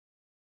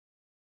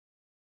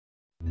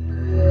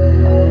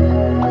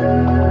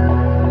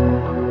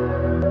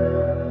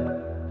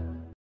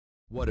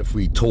if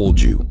we told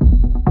you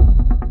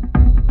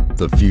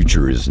the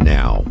future is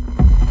now?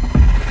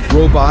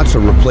 Robots are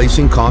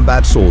replacing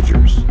combat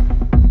soldiers.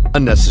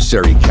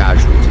 Unnecessary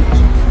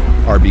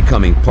casualties are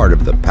becoming part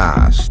of the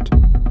past.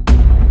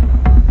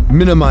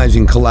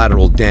 Minimizing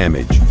collateral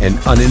damage and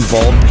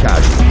uninvolved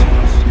casualties.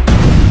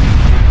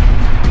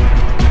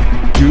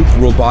 Duke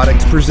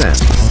Robotics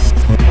presents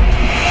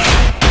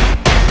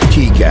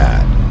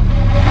TCAD,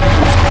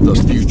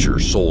 the future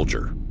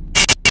soldier.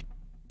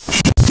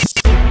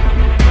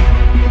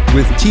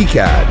 With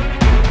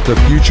TCAD, the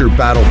future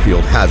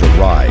battlefield has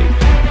arrived.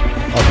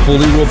 A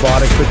fully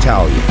robotic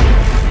battalion,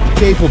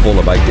 capable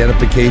of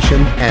identification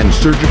and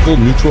surgical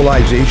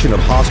neutralization of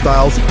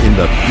hostiles in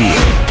the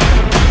field,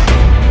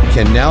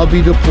 can now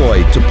be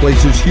deployed to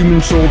places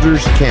human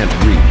soldiers can't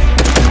reach,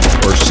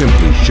 or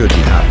simply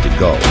shouldn't have to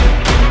go.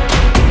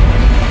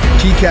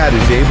 TCAD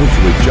is able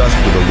to adjust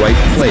for the right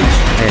place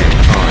and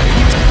time.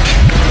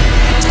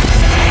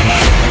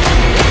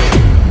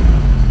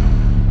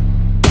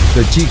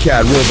 The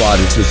TCAD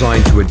robot is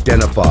designed to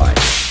identify,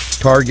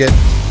 target,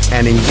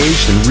 and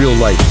engage in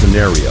real-life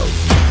scenarios.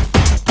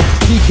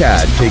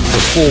 TCAD takes the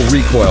full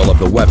recoil of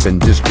the weapon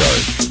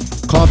discharge,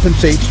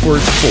 compensates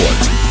for its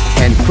force,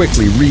 and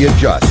quickly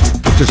readjusts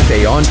to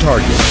stay on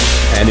target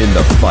and in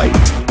the fight.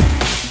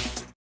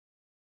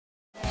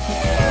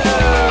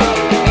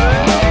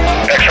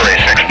 X-ray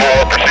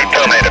 6-4, pursuit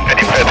terminated.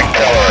 55th and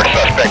Keller.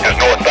 Suspect is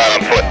northbound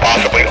on foot,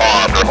 possibly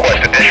armed.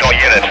 Request additional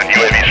units and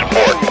UAV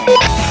support.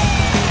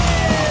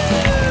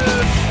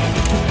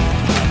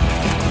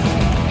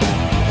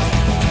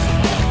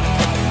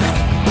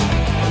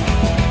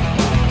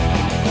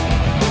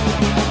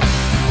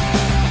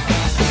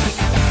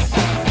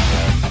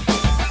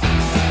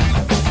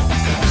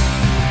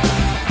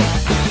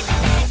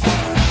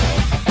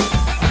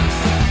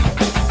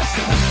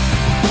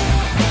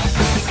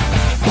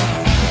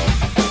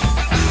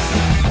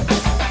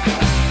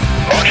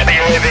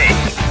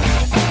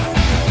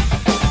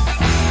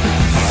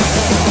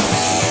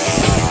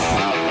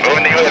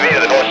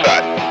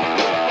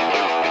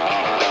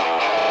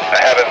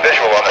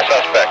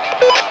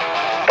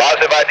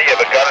 Idea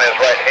of a gun in his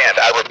right hand.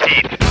 I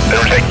repeat,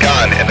 there is a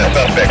gun in the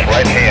suspect's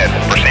right hand.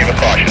 Proceed with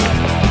caution.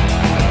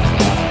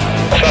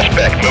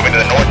 Suspect moving to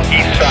the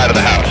northeast side of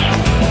the house.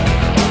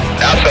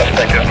 Now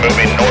suspect is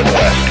moving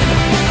northwest.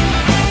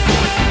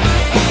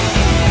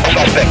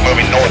 Suspect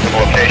moving north of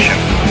location.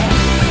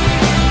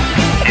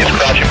 He is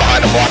crouching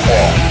behind a block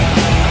wall.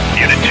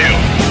 Unit 2,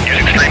 use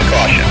extreme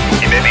caution.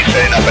 He may be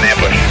setting up an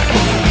ambush.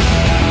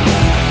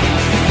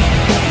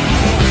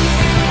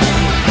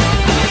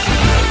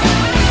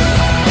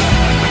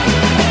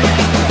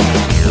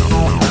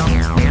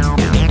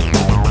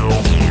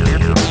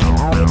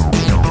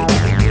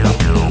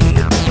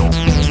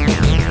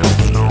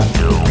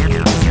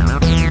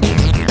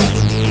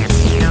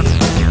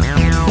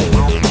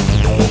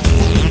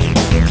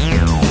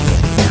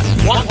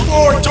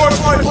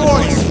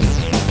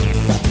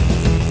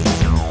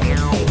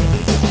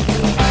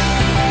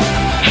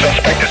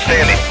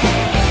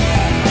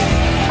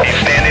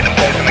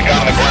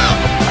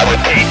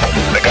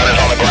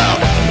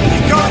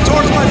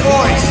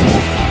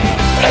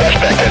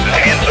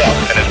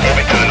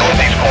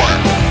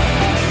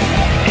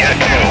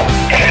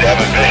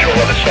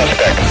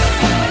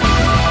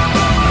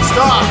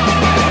 Stop!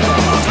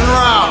 Turn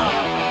around!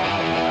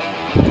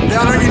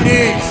 Down on your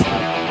knees!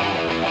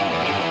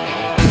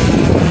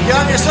 Get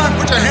on your son,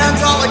 put your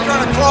hands out like you're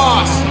on a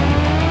cross!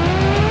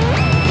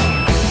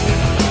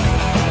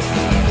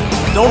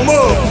 Don't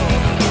move!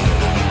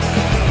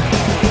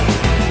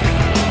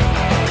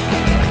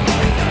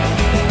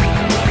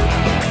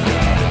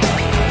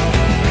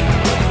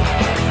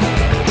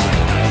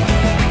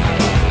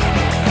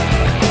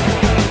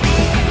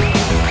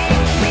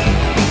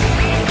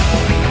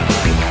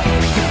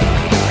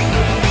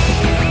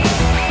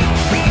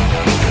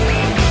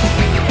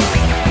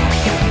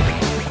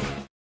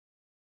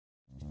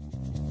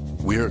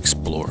 We're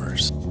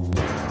explorers.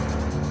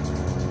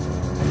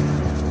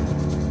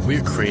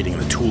 We're creating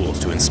the tools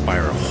to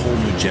inspire a whole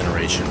new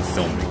generation of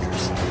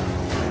filmmakers.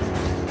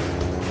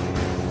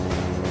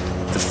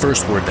 The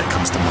first word that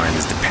comes to mind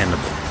is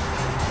dependable.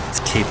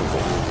 It's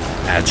capable,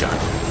 agile.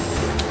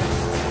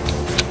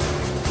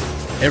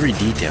 Every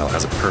detail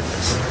has a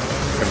purpose.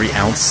 Every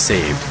ounce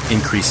saved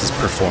increases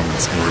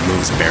performance and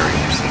removes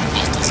barriers.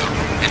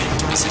 Heading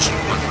to position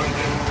 1.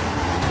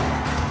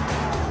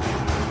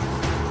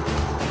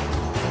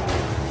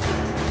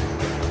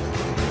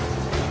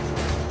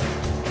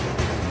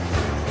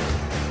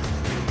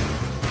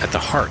 At the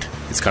heart,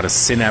 it's got a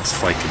synapse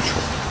flight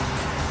control.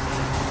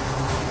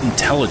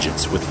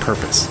 Intelligence with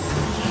purpose,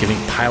 giving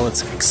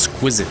pilots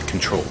exquisite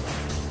control.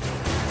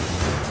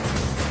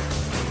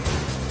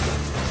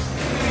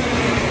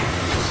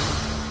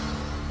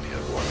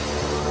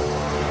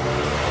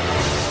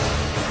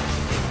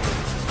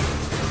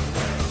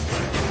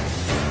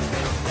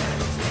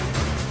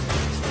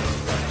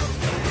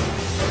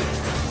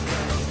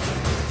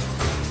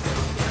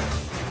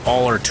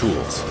 All are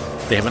tools.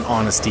 They have an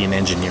honesty in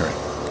engineering,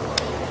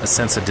 a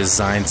sense of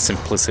design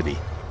simplicity,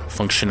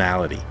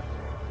 functionality.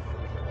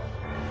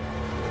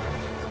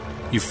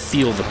 You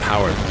feel the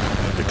power,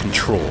 the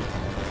control,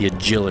 the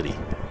agility.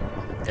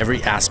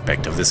 Every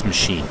aspect of this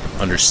machine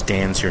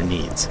understands your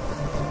needs.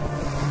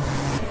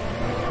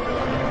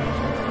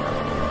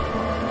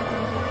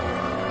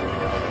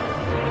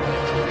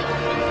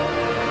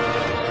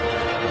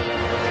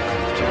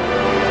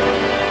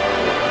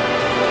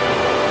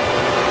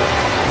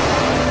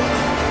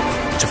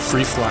 To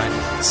free fly,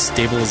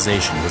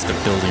 stabilization was the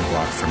building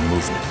block for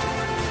movement.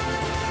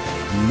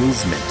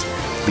 Movement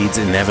leads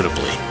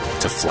inevitably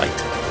to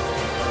flight.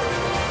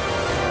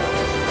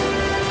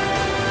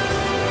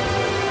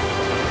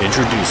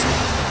 Introducing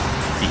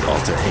the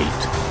Alta 8.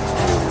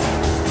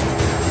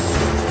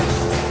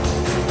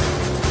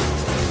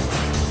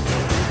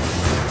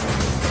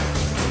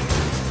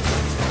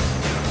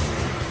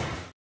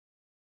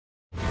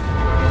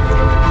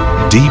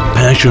 Deep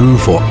passion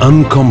for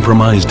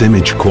uncompromised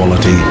image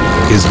quality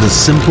is the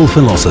simple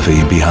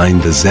philosophy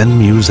behind the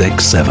ZenMuse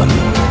X7.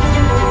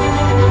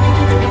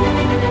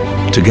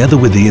 Together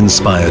with the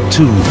Inspire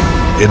 2,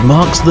 it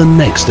marks the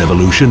next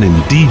evolution in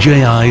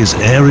DJI's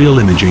aerial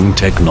imaging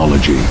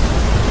technology.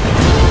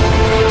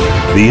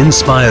 The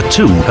Inspire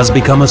 2 has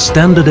become a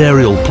standard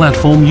aerial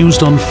platform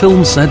used on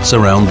film sets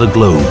around the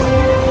globe.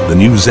 The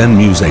new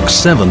ZenMuse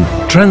X7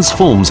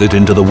 transforms it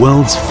into the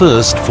world's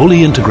first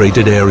fully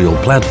integrated aerial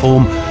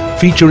platform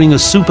featuring a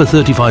Super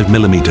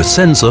 35mm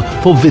sensor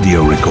for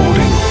video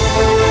recording.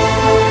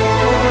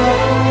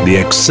 The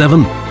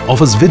X7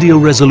 offers video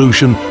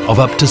resolution of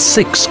up to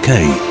 6K.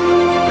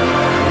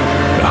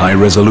 The high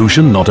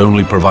resolution not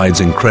only provides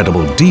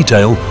incredible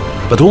detail,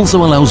 but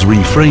also allows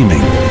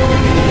reframing.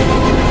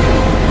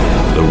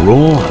 The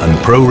RAW and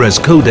ProRes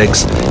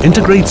codecs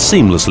integrate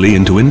seamlessly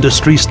into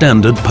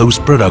industry-standard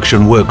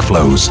post-production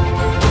workflows.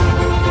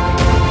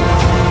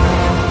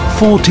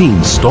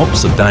 14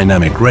 stops of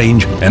dynamic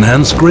range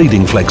enhance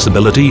grading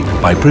flexibility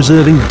by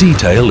preserving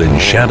detail in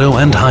shadow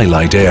and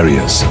highlight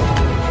areas.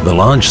 The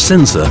large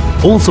sensor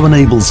also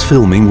enables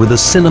filming with a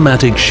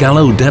cinematic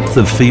shallow depth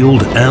of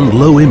field and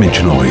low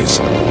image noise.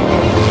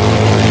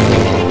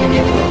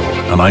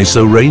 An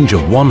ISO range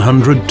of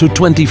 100 to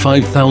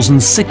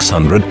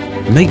 25,600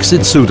 makes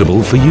it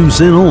suitable for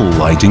use in all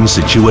lighting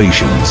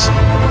situations.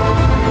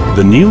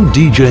 The new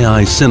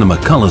DJI Cinema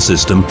color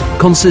system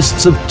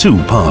consists of two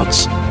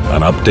parts: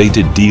 an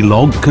updated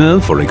D-log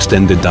curve for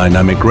extended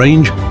dynamic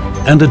range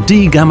and a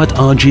D-gamut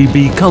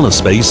RGB color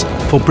space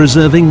for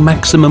preserving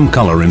maximum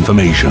color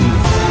information.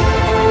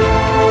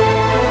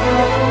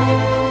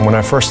 When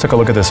I first took a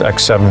look at this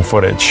X7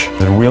 footage,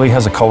 it really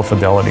has a color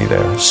fidelity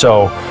there.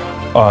 So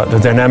the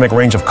dynamic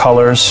range of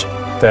colors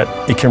that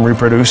it can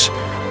reproduce,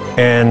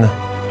 and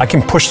I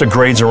can push the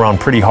grades around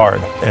pretty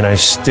hard, and I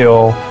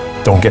still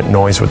don't get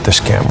noise with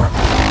this camera.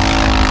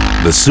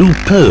 The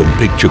superb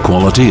picture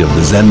quality of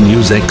the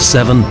ZenMuse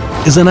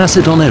X7 is an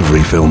asset on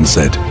every film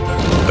set.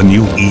 A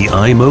new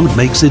EI mode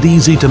makes it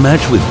easy to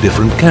match with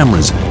different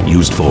cameras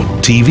used for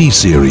TV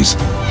series,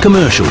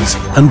 commercials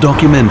and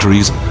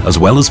documentaries, as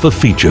well as for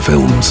feature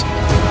films.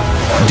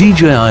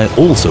 DJI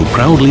also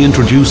proudly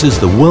introduces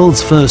the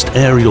world's first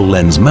aerial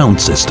lens mount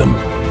system,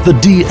 the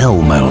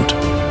DL mount.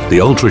 The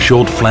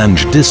ultra-short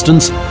flange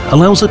distance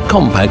allows a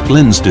compact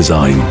lens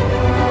design.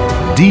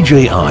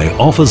 DJI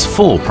offers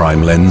 4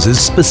 prime lenses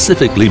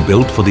specifically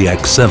built for the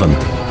X7,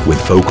 with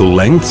focal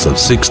lengths of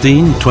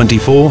 16,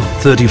 24,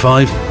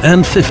 35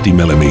 and 50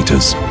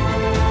 millimeters.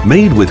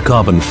 Made with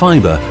carbon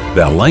fiber,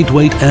 they're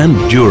lightweight and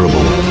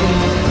durable.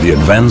 The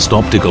advanced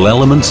optical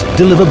elements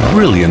deliver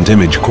brilliant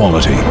image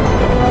quality.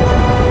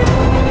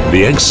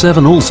 The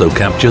X7 also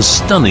captures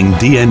stunning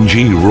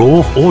DNG RAW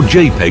or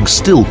JPEG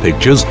still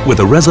pictures with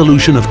a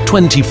resolution of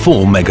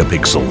 24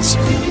 megapixels.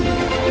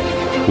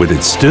 With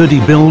its sturdy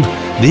build,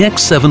 the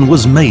X7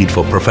 was made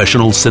for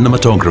professional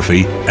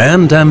cinematography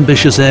and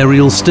ambitious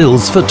aerial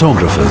stills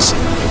photographers.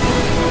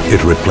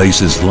 It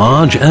replaces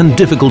large and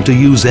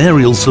difficult-to-use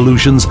aerial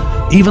solutions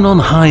even on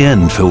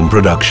high-end film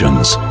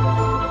productions.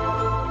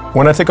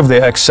 When I think of the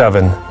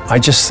X7, I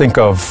just think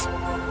of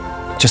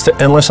just the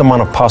endless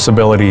amount of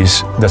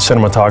possibilities that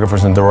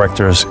cinematographers and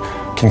directors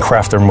can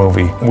craft their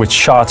movie with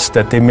shots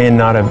that they may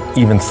not have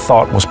even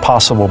thought was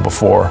possible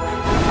before.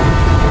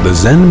 The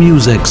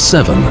ZenMuse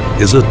X7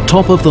 is a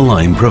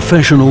top-of-the-line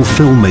professional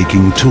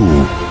filmmaking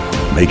tool,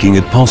 making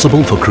it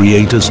possible for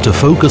creators to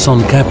focus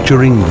on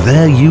capturing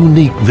their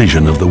unique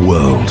vision of the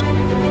world.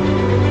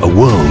 A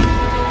world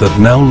that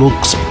now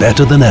looks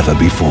better than ever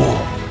before.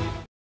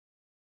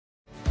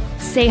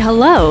 Say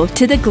hello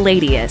to the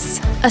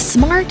Gladius, a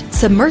smart,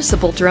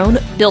 submersible drone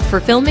built for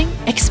filming,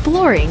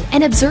 exploring,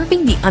 and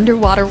observing the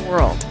underwater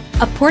world.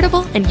 A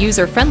portable and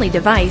user-friendly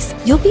device,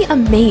 you'll be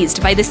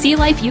amazed by the sea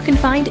life you can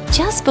find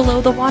just below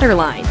the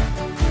waterline.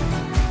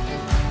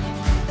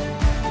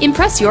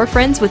 Impress your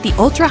friends with the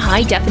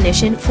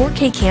ultra-high-definition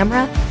 4K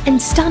camera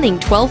and stunning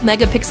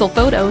 12-megapixel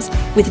photos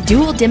with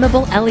dual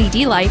dimmable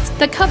LED lights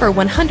that cover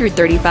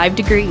 135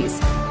 degrees.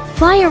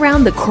 Fly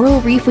around the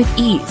coral reef with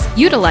ease,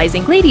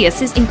 utilizing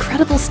Gladius's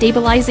incredible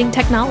stabilizing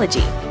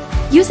technology.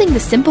 Using the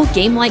simple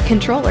game-like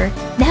controller,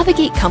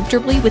 navigate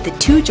comfortably with the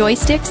 2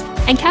 joysticks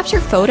and capture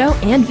photo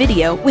and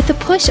video with the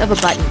push of a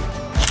button.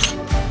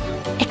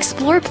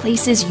 Explore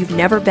places you've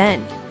never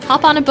been,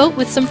 hop on a boat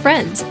with some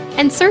friends,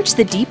 and search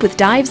the deep with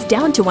dives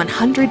down to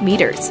 100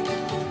 meters.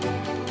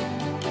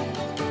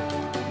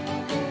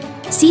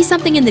 See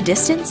something in the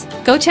distance?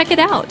 Go check it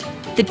out!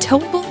 The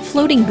towable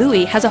floating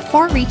buoy has a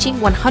far-reaching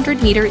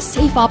 100-meter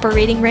safe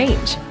operating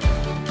range.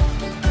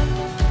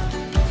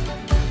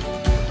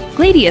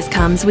 Gladius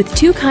comes with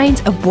 2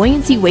 kinds of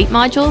buoyancy weight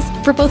modules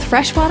for both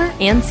freshwater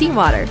and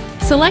seawater.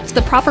 Select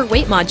the proper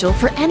weight module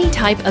for any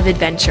type of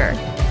adventure.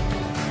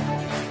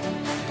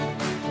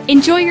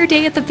 Enjoy your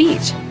day at the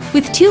beach.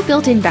 With 2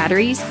 built-in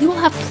batteries, you will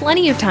have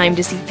plenty of time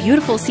to see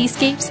beautiful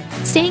seascapes,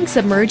 staying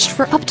submerged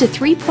for up to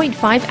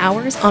 3.5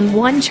 hours on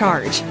 1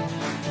 charge.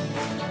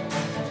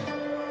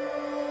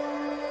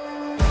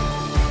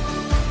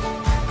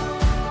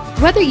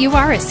 Whether you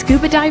are a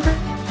scuba diver,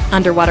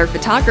 underwater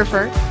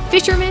photographer,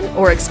 fisherman,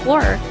 or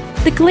explorer,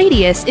 the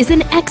Gladius is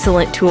an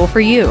excellent tool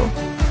for you.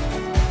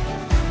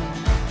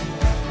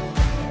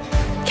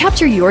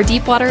 Capture your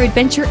deep water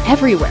adventure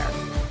everywhere